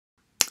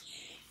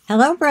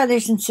Hello,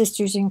 brothers and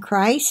sisters in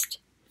Christ.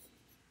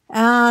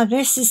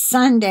 This is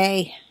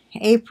Sunday,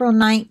 April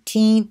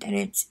 19th, and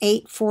it's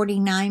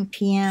 8:49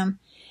 p.m.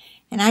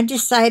 And I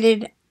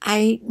decided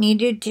I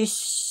needed to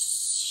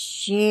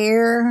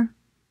share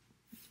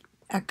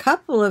a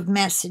couple of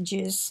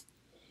messages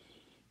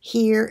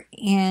here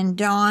in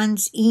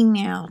Dawn's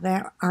email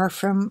that are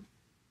from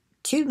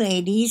two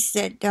ladies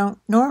that don't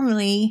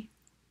normally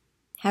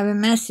have a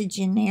message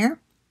in there.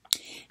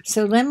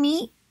 So let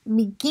me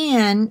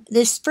begin.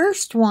 This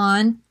first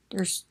one,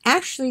 there's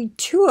actually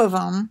two of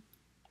them,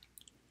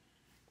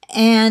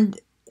 and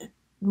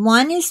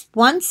one is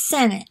one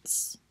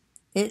sentence.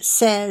 It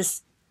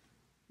says,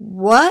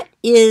 "What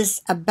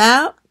is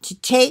about to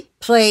take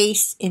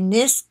place in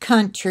this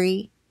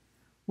country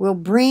will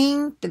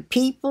bring the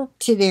people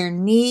to their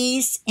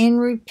knees in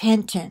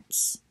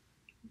repentance."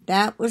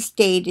 That was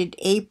dated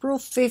April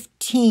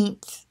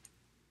 15th,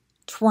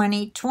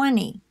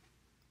 2020.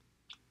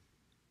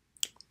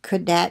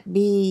 Could that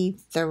be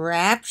the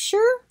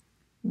rapture?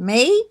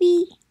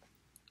 Maybe.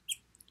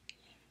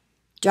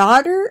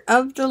 Daughter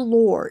of the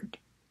Lord.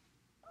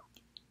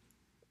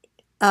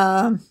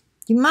 You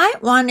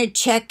might want to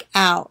check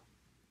out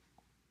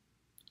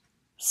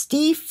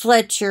Steve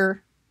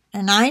Fletcher,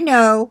 and I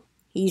know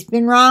he's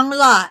been wrong a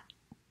lot,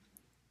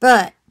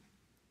 but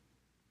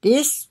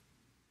this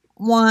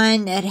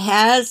one that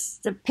has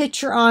the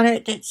picture on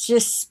it that's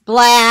just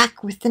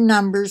black with the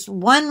numbers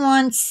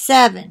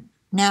 117.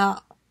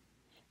 Now,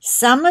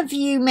 some of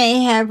you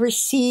may have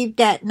received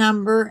that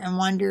number and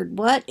wondered,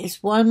 what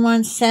is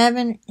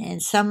 117?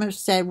 And some have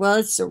said, well,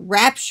 it's a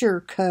rapture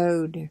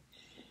code.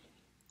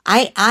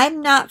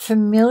 I'm not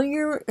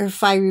familiar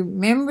if I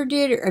remembered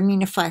it, or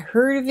if I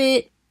heard of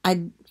it,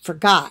 I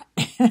forgot.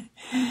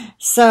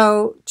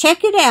 So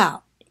check it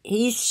out.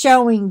 He's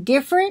showing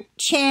different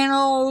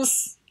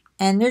channels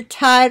and their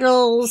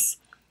titles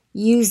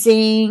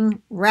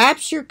using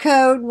rapture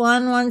code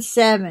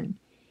 117.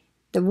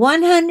 The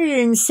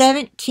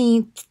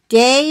 117th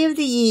day of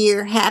the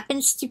year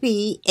happens to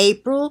be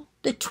April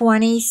the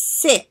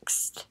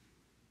 26th.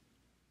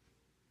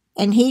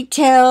 And he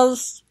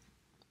tells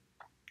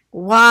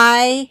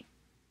why.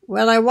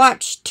 Well, I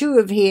watched two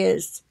of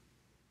his.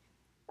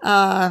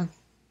 I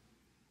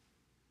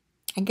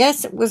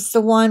guess it was the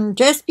one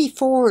just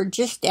before or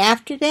just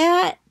after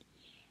that.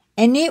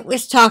 And it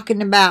was talking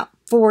about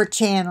 4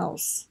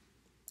 channels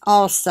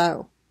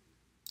also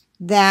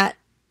that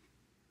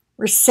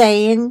we're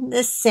saying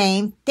the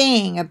same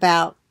thing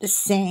about the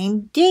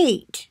same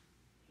date.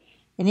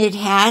 And it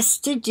has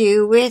to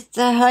do with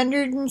the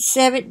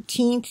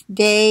 117th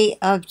day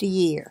of the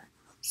year.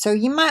 So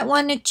you might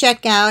want to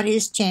check out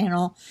his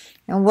channel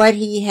and what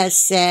he has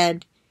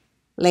said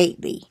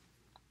lately.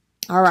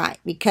 All right,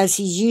 because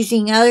he's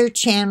using other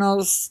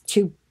channels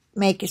to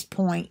make his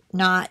point,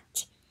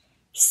 not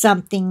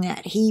something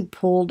that he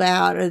pulled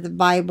out of the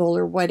Bible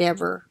or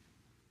whatever.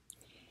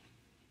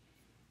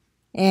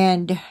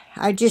 And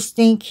I just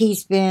think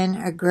he's been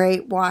a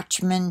great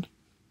watchman,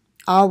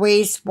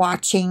 always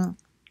watching.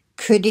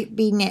 Could it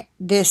be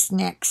this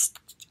next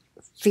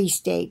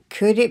feast day?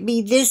 Could it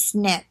be this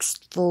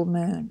next full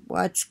moon?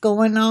 What's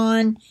going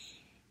on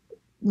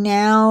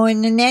now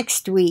in the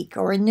next week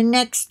or in the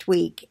next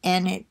week?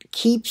 And it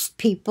keeps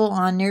people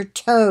on their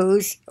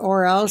toes,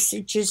 or else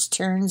it just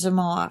turns them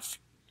off.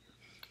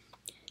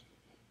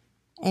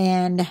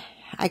 And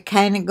I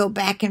kind of go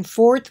back and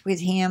forth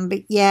with him,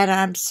 but yet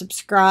I'm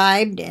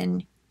subscribed,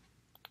 and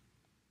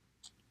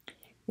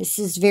this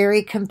is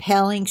very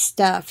compelling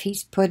stuff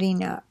he's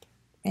putting up,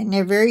 and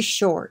they're very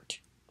short.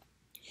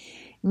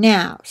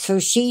 Now, so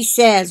she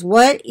says,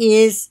 what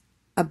is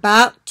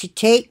about to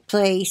take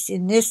place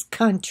in this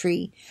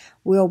country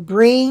will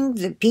bring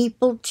the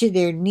people to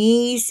their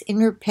knees in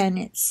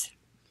repentance.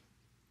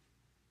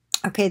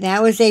 Okay,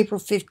 that was April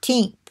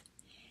 15th.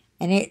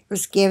 And it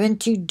was given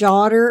to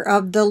Daughter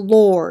of the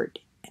Lord.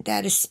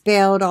 That is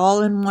spelled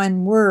all in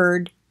one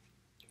word.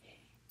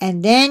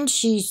 And then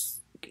she's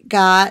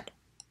got,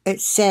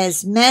 it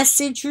says,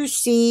 message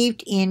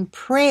received in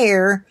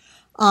prayer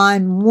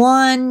on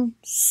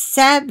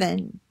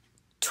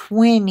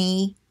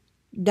 1/7/20... ...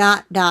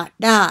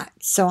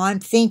 So I'm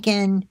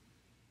thinking,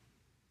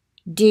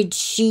 did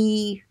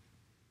she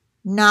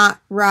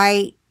not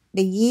write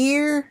the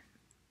year?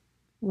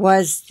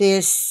 Was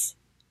this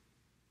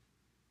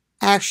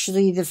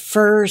actually the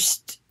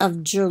 1st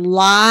of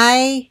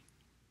July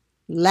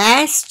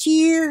last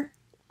year?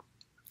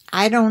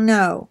 I don't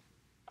know,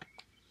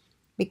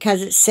 because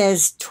it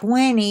says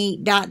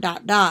 20... ...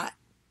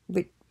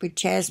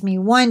 which has me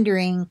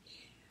wondering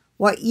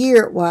what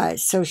year it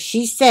was. So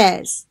she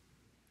says,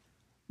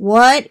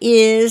 what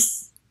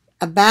is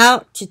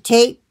about to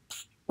take...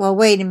 Well,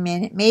 wait a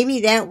minute. Maybe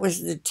that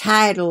was the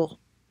title.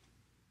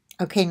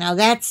 Okay, now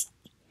that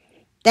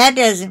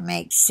doesn't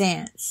make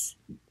sense.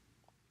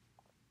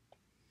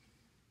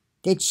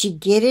 Did she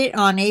get it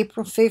on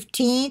April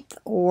 15th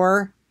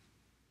or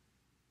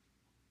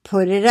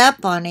put it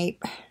up on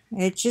April?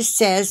 It just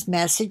says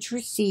message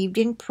received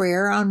in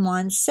prayer on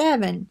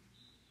 1/7.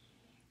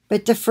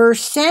 But the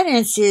first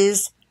sentence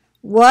is,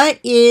 What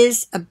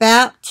is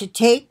about to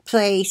take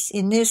place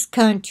in this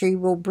country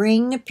will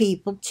bring the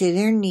people to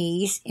their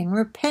knees in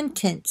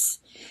repentance.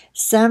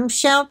 Some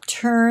shall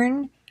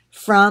turn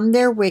from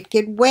their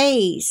wicked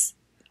ways,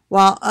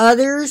 while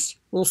others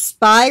will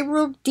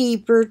spiral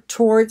deeper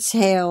towards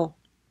hell.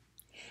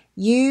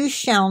 You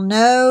shall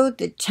know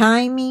the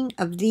timing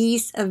of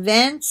these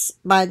events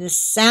by the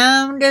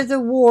sound of the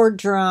war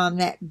drum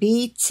that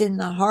beats in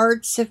the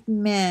hearts of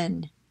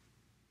men.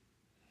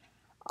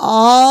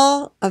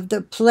 All of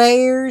the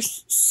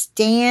players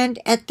stand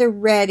at the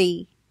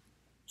ready,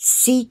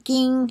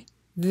 seeking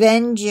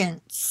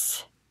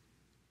vengeance.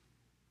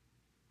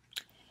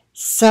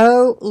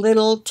 So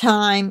little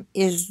time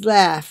is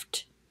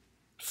left,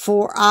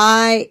 for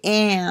I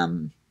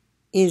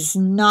is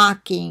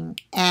knocking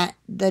at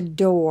the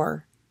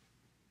door.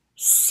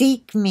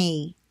 Seek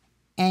me,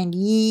 and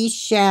ye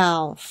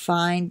shall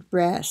find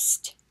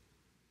rest.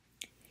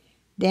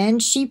 Then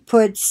she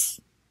puts,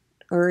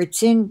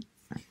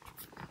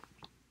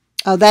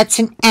 that's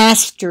an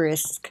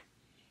asterisk.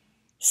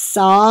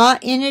 Saw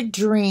in a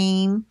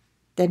dream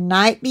the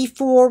night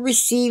before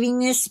receiving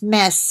this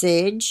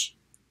message, ...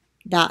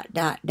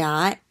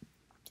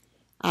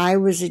 I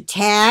was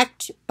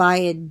attacked by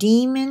a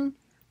demon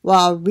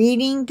while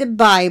reading the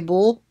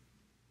Bible,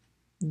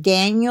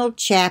 Daniel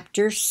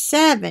chapter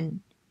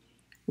 7,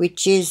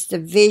 which is the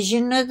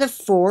vision of the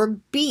 4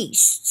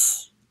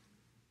 beasts.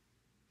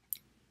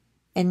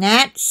 And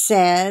that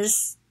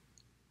says,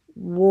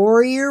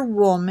 Warrior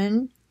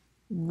Woman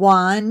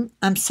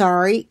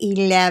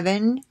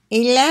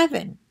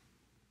 11:11.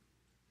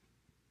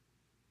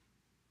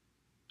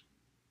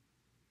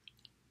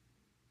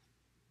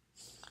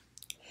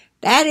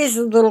 That is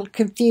a little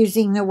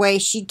confusing the way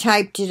she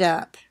typed it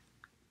up.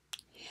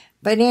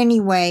 But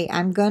anyway,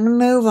 I'm going to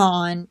move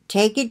on.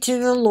 Take it to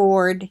the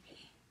Lord.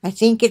 I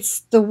think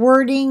it's the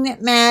wording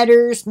that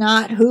matters,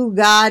 not who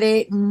got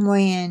it and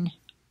when.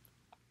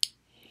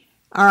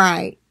 All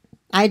right.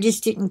 I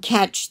just didn't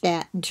catch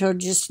that until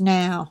just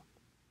now.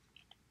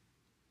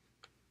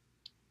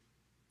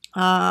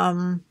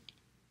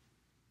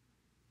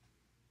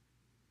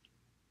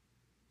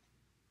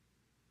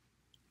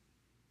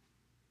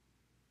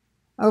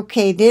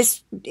 Okay,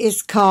 this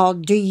is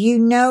called Do You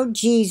Know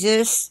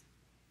Jesus?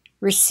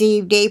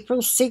 Received April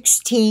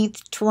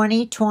 16th,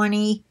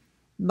 2020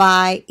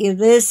 by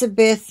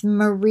Elizabeth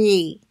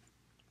Marie.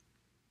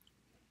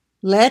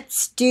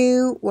 Let's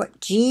do what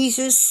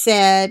Jesus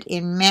said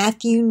in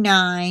Matthew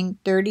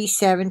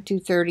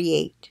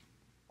 9:37-38.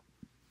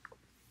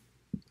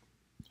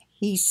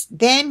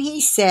 Then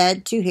he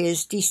said to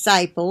his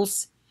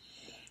disciples,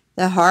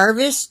 The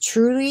harvest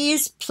truly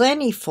is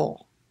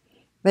plentiful,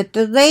 but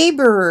the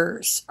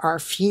laborers are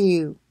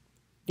few.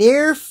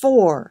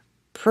 Therefore,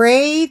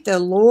 pray the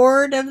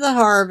Lord of the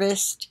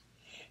harvest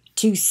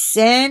to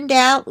send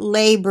out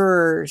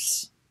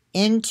laborers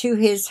into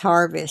his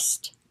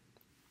harvest.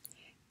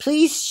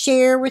 Please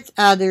share with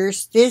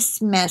others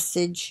this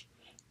message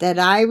that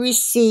I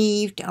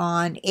received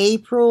on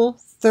April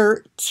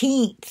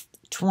 13th,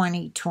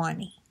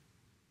 2020.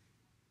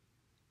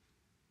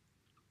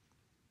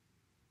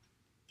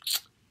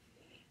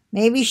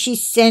 Maybe she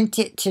sent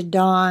it to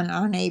Dawn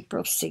on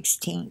April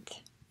 16th.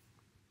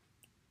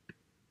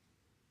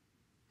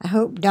 I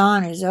hope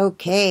Dawn is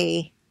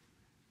okay.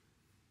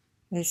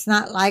 It's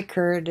not like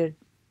her to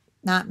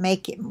not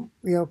make it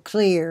real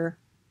clear.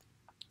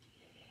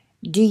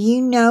 Do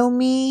you know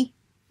me?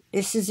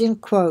 This is in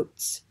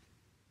quotes.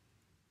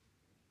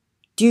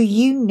 Do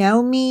you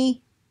know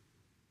me?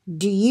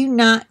 Do you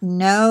not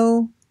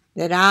know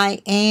that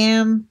I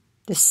am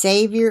the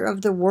Savior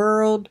of the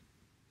world?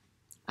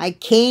 I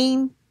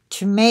came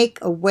to make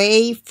a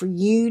way for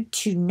you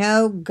to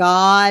know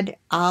God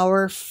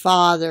our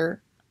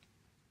Father.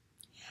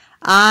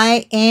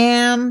 I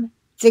am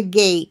the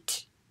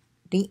gate,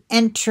 the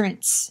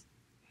entrance,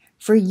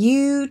 for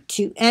you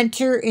to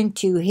enter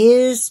into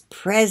his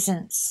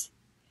presence.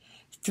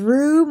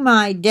 Through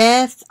my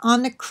death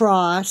on the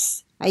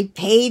cross, I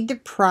paid the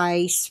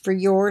price for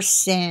your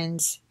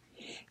sins.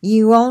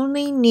 You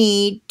only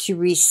need to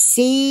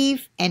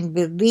receive and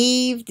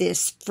believe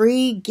this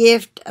free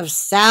gift of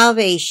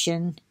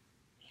salvation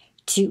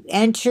to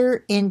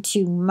enter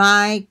into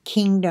my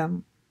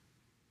kingdom.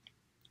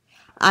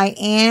 I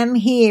am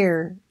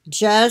here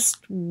just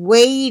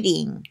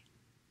waiting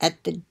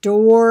at the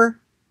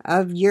door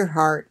of your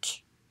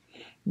heart,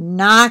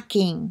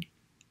 knocking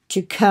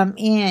to come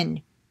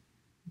in.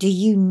 Do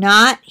you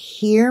not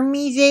hear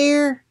me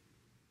there?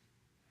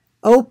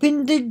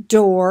 Open the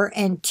door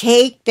and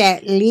take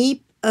that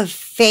leap of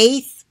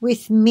faith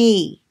with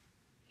me.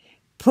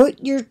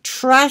 Put your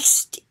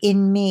trust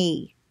in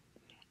me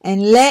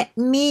and let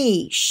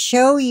me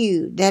show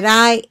you that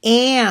I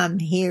am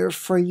here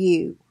for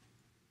you.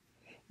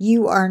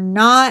 You are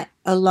not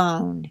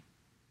alone.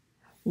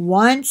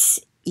 Once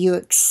you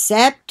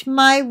accept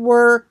my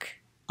work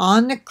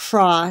on the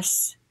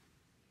cross,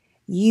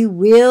 you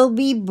will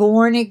be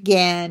born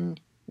again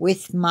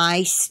with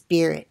my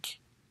Spirit.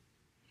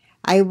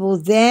 I will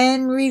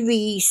then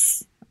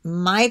release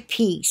my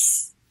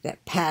peace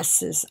that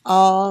passes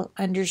all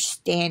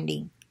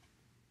understanding.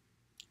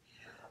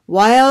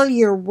 While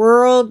your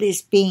world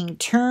is being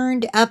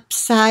turned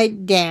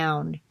upside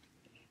down,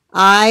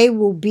 I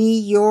will be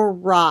your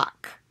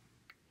rock,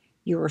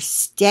 your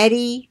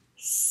steady,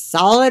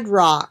 solid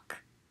rock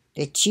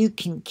that you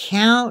can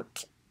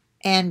count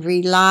and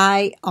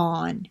rely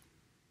on.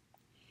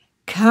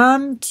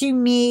 Come to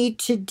me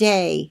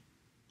today.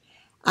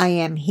 I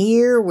am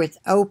here with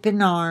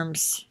open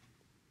arms.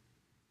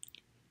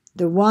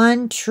 The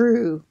one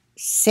true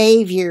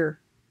Savior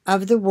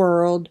of the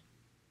world,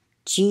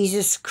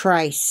 Jesus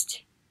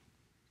Christ.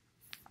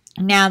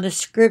 Now the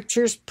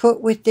scriptures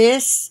put with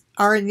this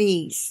are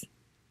these.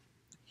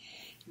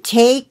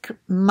 Take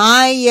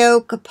my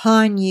yoke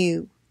upon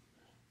you.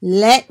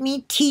 Let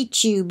me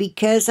teach you,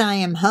 because I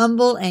am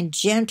humble and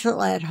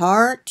gentle at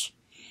heart,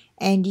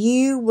 and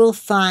you will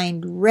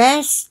find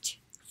rest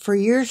for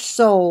your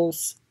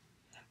souls.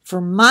 For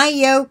my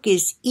yoke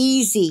is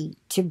easy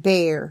to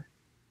bear,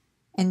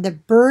 and the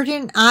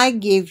burden I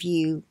give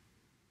you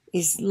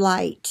is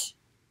light.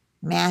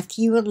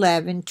 Matthew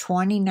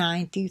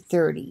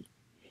 11:29-30.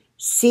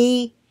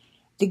 See,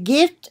 the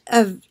gift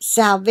of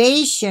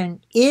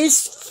salvation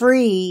is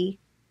free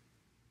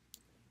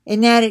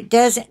in that it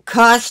doesn't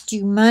cost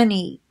you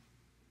money,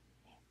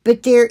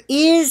 but there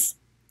is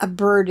a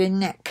burden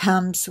that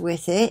comes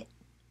with it,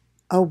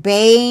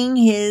 obeying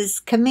His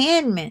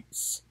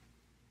commandments,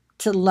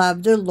 to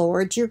love the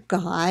Lord your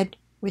God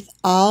with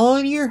all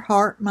your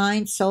heart,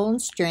 mind, soul,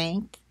 and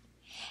strength,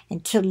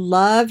 and to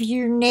love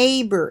your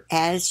neighbor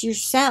as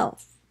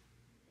yourself.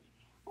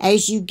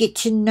 As you get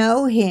to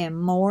know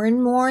Him more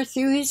and more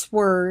through His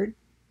Word,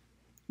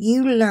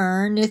 you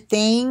learn the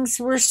things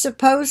we're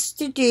supposed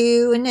to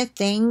do and the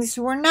things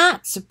we're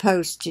not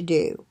supposed to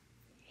do.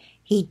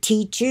 He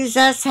teaches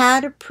us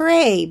how to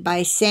pray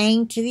by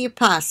saying to the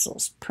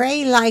apostles,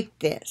 pray like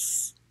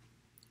this.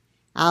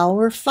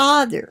 Our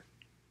Father,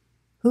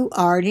 who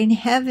art in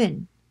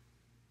heaven,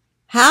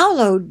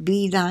 hallowed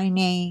be thy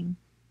name.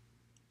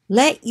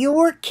 Let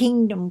your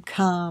kingdom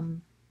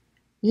come.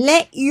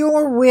 Let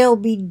your will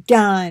be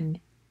done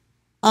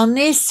on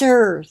this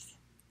earth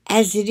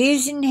as it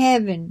is in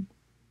heaven.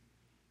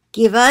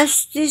 Give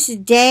us this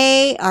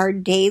day our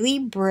daily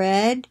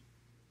bread,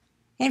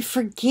 and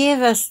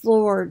forgive us,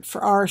 Lord,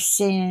 for our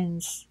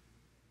sins,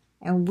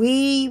 and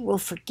we will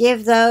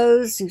forgive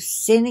those who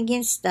sin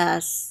against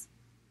us.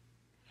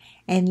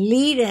 And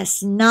lead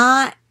us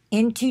not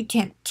into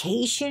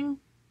temptation,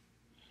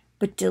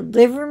 but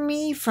deliver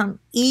me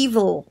from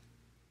evil.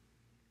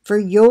 For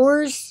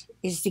yours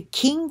is the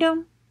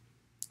kingdom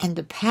and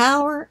the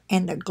power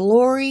and the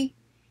glory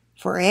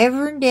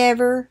forever and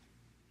ever.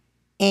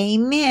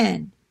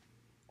 Amen.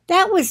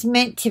 That was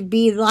meant to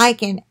be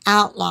like an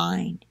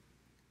outline.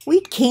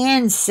 We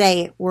can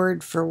say it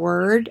word for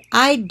word.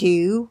 I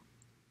do.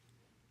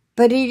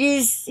 But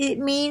it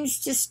means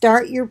to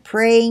start your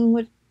praying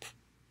with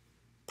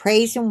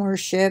praise and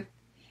worship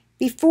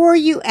before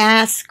you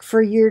ask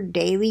for your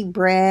daily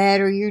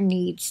bread or your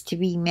needs to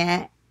be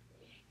met.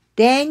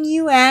 Then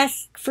you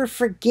ask for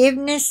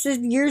forgiveness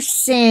of your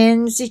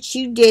sins that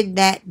you did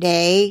that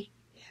day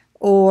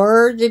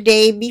or the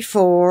day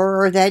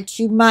before, or that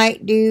you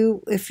might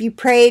do if you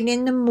prayed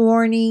in the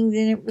morning,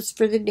 then it was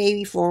for the day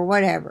before,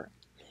 whatever.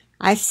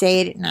 I say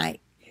it at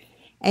night.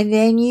 And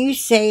then you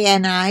say,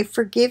 and I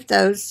forgive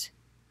those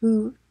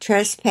who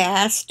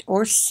trespassed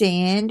or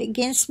sinned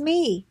against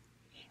me.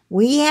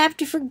 We have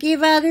to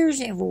forgive others,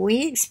 and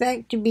we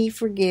expect to be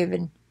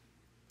forgiven.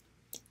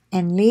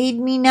 And lead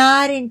me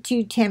not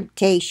into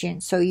temptation.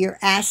 So you're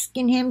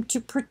asking Him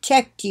to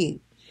protect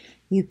you.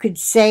 You could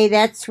say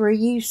that's where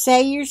you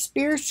say your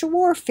spiritual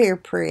warfare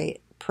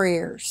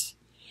prayers.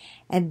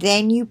 And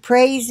then you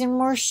praise and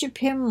worship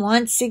Him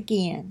once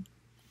again.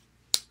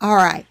 All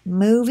right,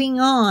 moving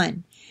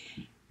on.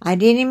 I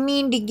didn't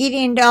mean to get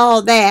into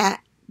all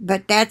that,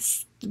 but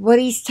that's what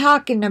He's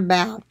talking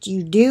about.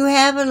 You do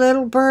have a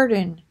little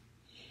burden.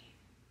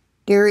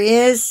 There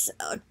is...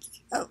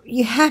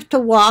 you have to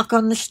walk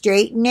on the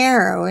straight and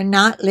narrow and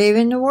not live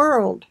in the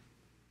world.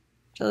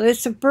 So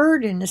it's a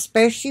burden,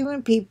 especially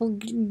when people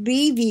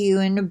leave you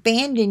and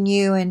abandon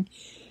you and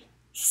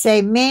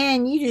say,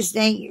 man, you just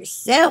ain't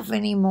yourself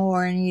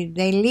anymore, and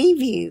they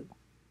leave you.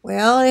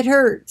 Well, it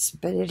hurts,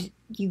 but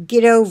you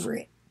get over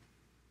it.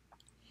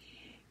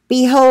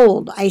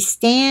 Behold, I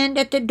stand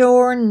at the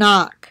door and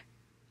knock.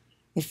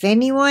 If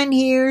anyone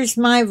hears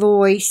my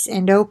voice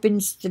and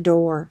opens the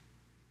door,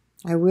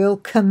 I will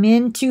come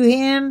in to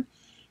him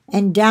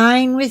and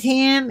dine with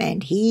him,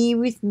 and he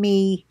with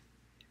me.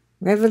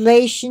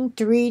 Revelation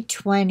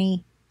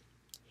 3:20.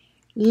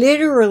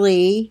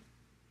 Literally,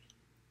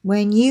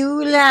 when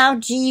you allow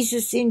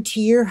Jesus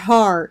into your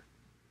heart,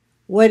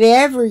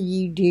 whatever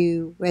you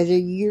do, whether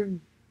you're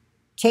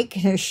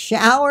taking a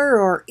shower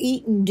or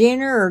eating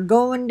dinner or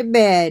going to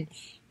bed,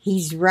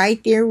 He's right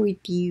there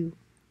with you.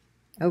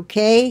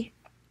 Okay?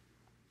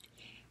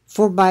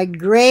 For by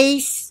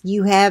grace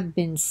you have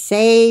been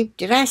saved.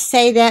 Did I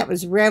say that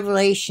was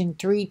Revelation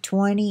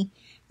 3:20?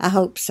 I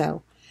hope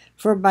so.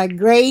 For by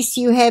grace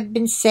you have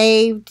been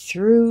saved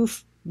through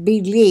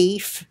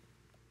belief.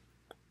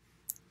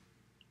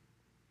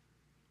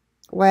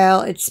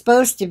 Well, it's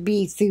supposed to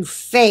be through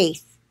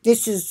faith.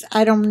 This is,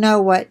 I don't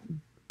know what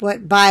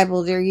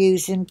Bible they're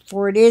using.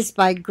 For it is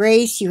by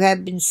grace you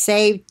have been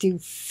saved through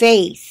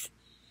faith.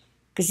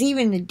 Because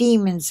even the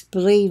demons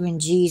believe in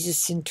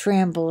Jesus and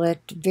tremble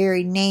at the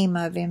very name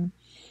of him.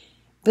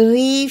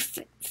 Belief,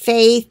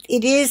 faith,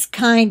 it is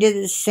kind of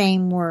the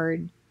same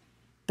word.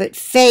 But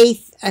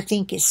faith, I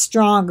think, is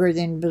stronger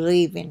than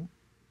believing.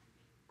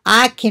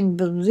 I can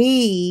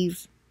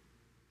believe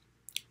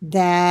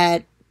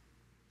that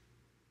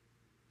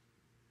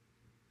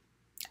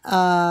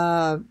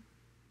I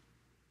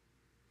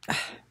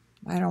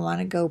don't want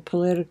to go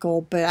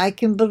political, but I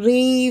can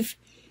believe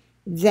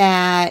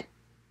that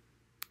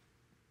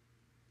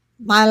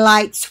my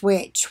light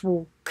switch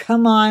will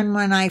come on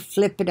when I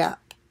flip it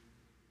up.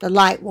 The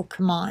light will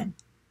come on.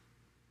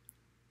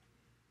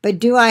 But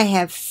do I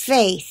have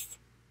faith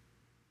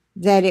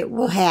that it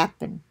will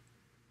happen?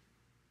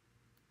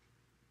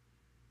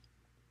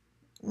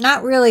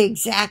 Not really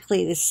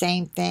exactly the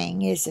same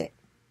thing, is it?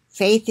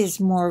 Faith is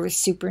more of a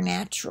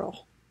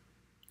supernatural.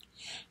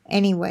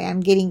 Anyway, I'm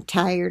getting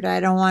tired.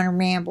 I don't want to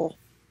ramble.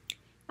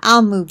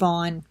 I'll move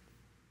on.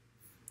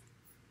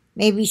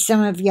 Maybe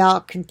some of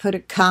y'all can put a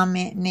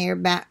comment in there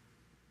about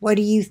what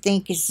do you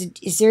think is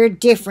there a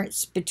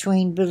difference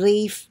between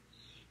belief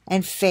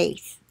and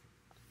faith?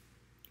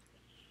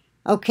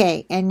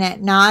 Okay, and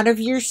that not of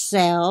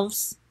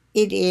yourselves,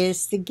 it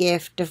is the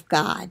gift of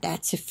God.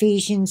 That's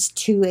Ephesians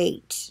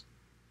 2:8.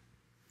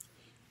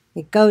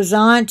 It goes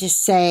on to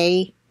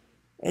say,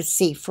 let's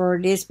see, for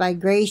it is by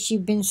grace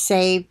you've been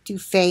saved through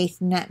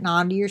faith, and that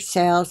not of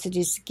yourselves, it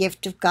is the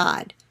gift of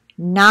God,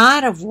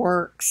 not of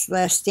works,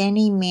 lest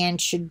any man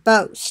should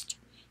boast.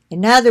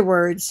 In other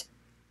words,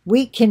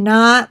 we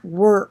cannot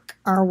work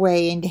our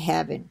way into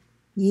heaven.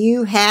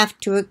 You have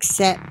to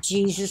accept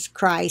Jesus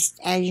Christ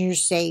as your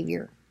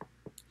Savior.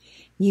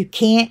 You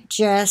can't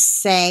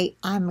just say,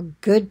 I'm a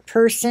good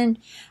person,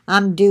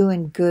 I'm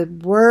doing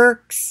good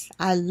works,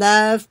 I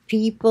love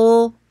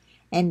people,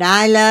 and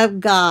I love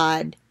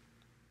God,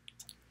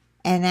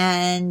 and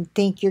then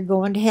think you're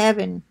going to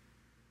heaven.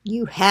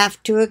 You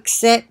have to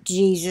accept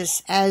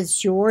Jesus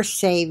as your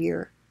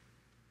Savior.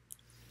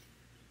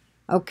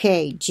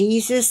 Okay,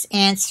 Jesus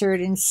answered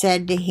and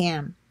said to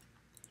him,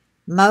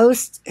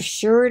 most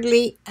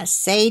assuredly I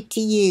say to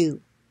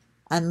you,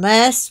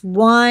 unless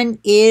one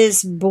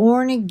is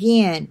born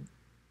again,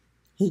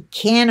 he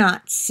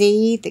cannot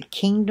see the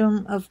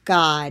kingdom of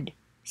God.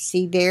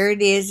 See, there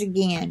it is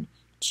again,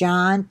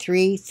 John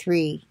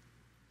 3:3.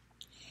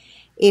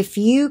 If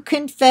you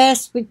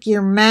confess with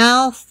your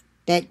mouth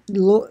that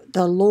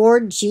the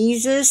Lord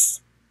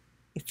Jesus,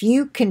 if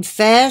you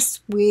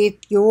confess with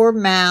your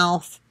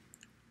mouth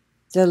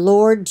the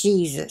Lord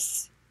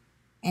Jesus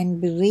and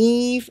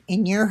believe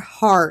in your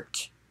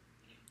heart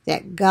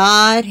that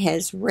God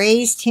has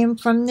raised him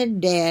from the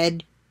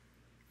dead,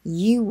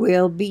 you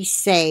will be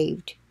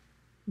saved.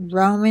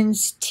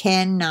 Romans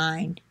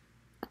 10:9.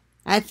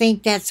 I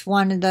think that's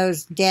one of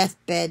those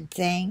deathbed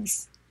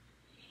things.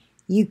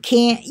 You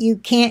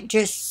can't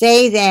just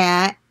say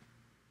that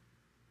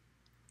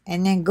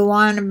and then go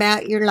on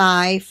about your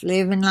life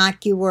living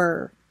like you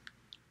were.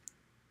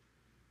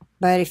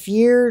 But if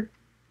you're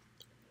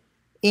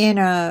in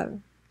a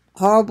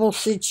horrible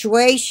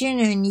situation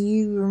and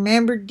you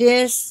remembered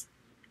this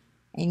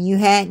and you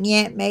hadn't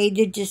yet made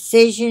the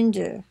decision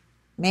to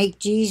make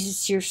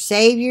Jesus your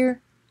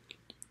Savior,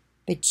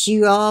 but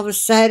you all of a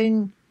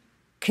sudden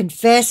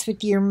confess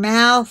with your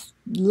mouth,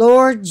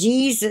 Lord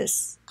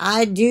Jesus,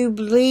 I do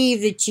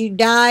believe that you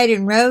died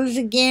and rose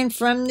again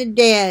from the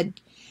dead.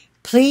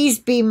 Please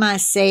be my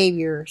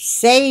Savior.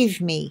 Save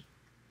me.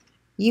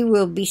 You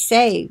will be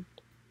saved.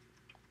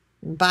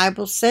 The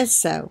Bible says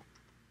so.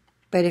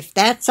 But if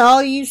that's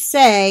all you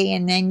say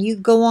and then you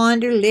go on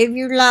to live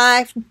your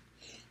life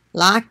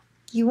like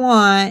you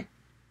want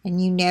and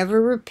you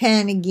never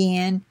repent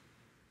again,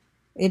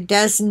 it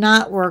does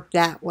not work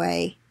that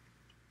way.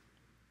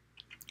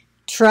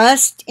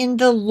 Trust in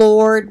the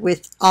Lord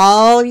with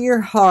all your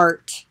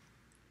heart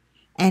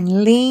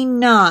and lean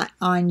not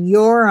on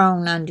your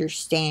own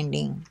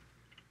understanding.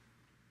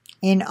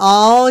 In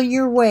all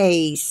your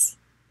ways,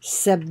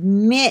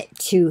 submit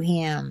to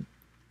him,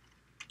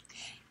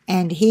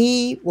 and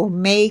he will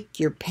make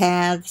your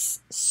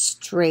paths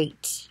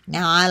straight.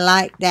 Now, I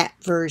like that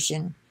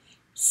version.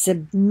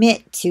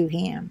 Submit to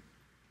him.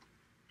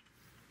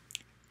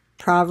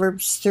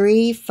 Proverbs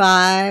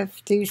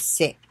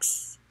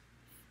 3:5-6.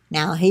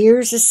 Now,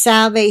 here's a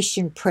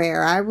salvation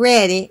prayer. I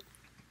read it.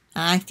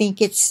 I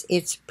think it's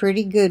a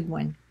pretty good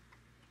one.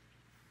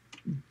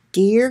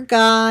 Dear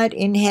God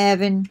in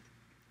heaven,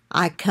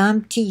 I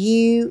come to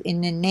you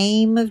in the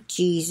name of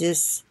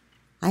Jesus.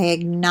 I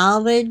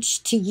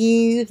acknowledge to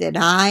you that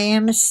I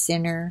am a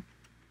sinner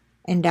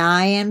and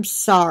I am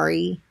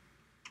sorry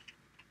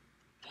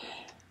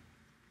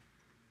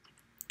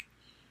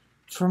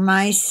for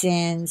my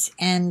sins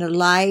and the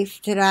life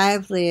that I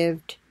have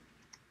lived.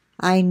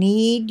 I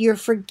need your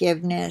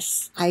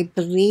forgiveness. I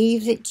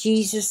believe that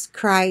Jesus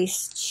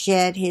Christ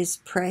shed his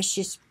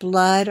precious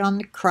blood on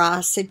the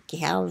cross at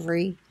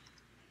Calvary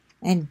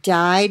and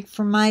died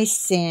for my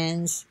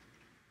sins,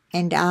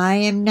 and I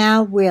am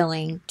now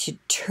willing to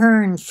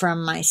turn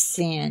from my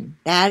sin.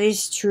 That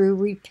is true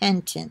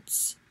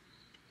repentance,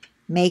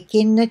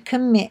 making the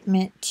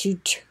commitment to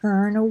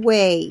turn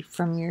away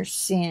from your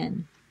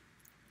sin,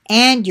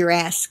 and you're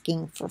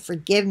asking for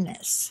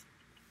forgiveness.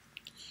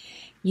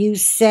 You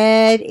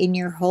said in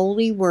your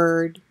holy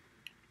word,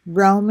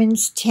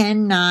 Romans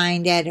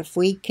 10:9, that if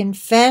we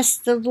confess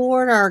the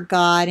Lord our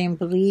God and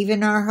believe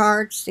in our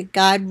hearts that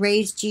God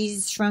raised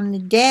Jesus from the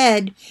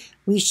dead,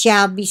 we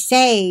shall be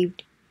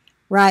saved.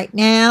 Right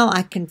now,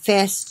 I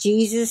confess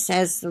Jesus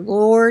as the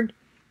Lord.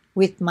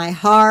 With my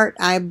heart,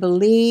 I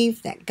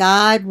believe that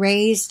God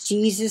raised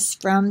Jesus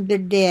from the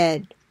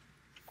dead.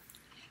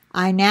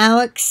 I now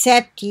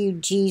accept you,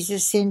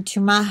 Jesus, into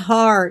my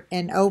heart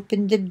and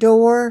open the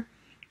door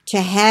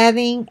to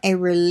having a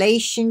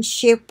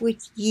relationship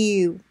with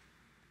you.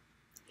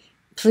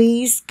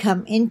 Please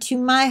come into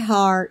my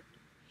heart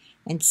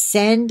and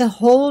send the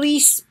Holy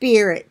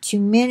Spirit to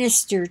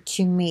minister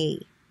to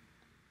me.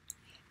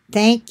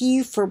 Thank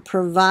you for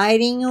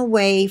providing a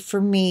way for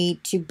me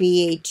to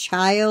be a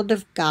child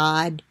of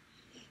God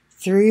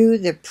through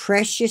the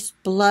precious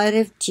blood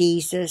of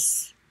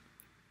Jesus.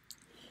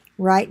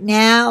 Right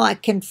now, I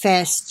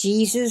confess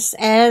Jesus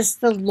as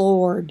the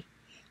Lord.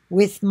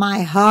 With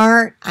my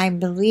heart, I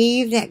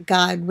believe that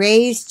God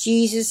raised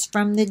Jesus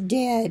from the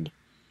dead.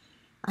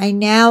 I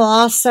now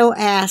also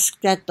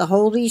ask that the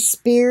Holy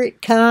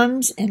Spirit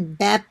comes and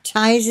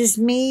baptizes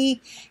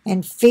me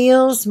and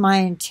fills my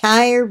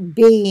entire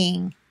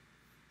being.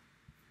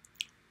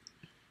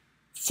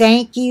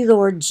 Thank you,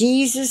 Lord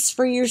Jesus,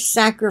 for your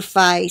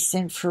sacrifice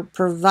and for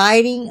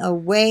providing a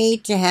way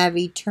to have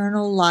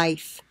eternal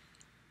life.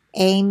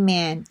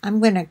 Amen. I'm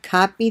going to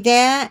copy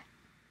that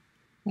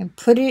and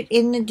put it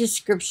in the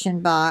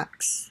description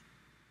box.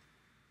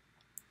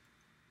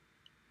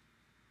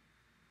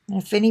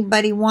 And if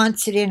anybody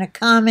wants it in a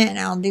comment,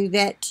 I'll do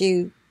that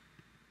too.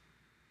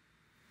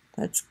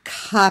 Let's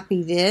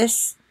copy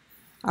this.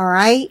 All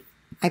right.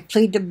 I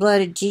plead the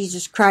blood of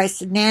Jesus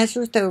Christ of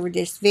Nazareth over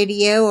this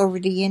video, over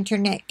the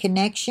internet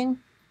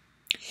connection.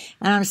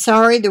 And I'm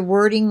sorry the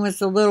wording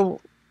was a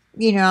little,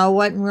 I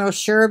wasn't real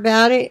sure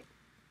about it.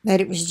 But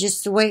it was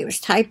just the way it was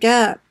typed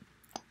up.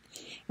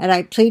 And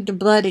I plead the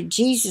blood of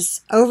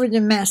Jesus over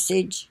the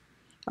message,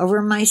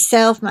 over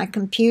myself, my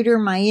computer,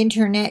 my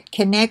internet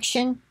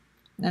connection.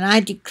 And I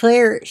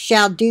declare it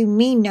shall do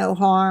me no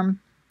harm,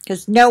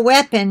 because no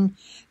weapon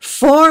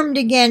formed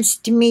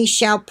against me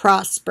shall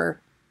prosper,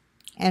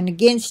 and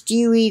against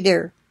you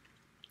either.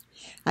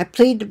 I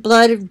plead the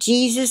blood of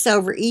Jesus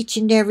over each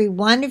and every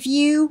one of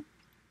you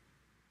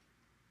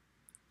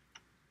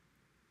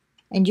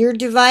and your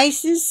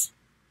devices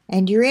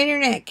and your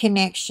internet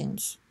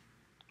connections.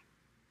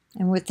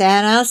 And with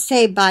that, I'll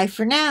say bye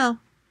for now.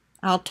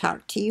 I'll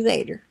talk to you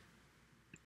later.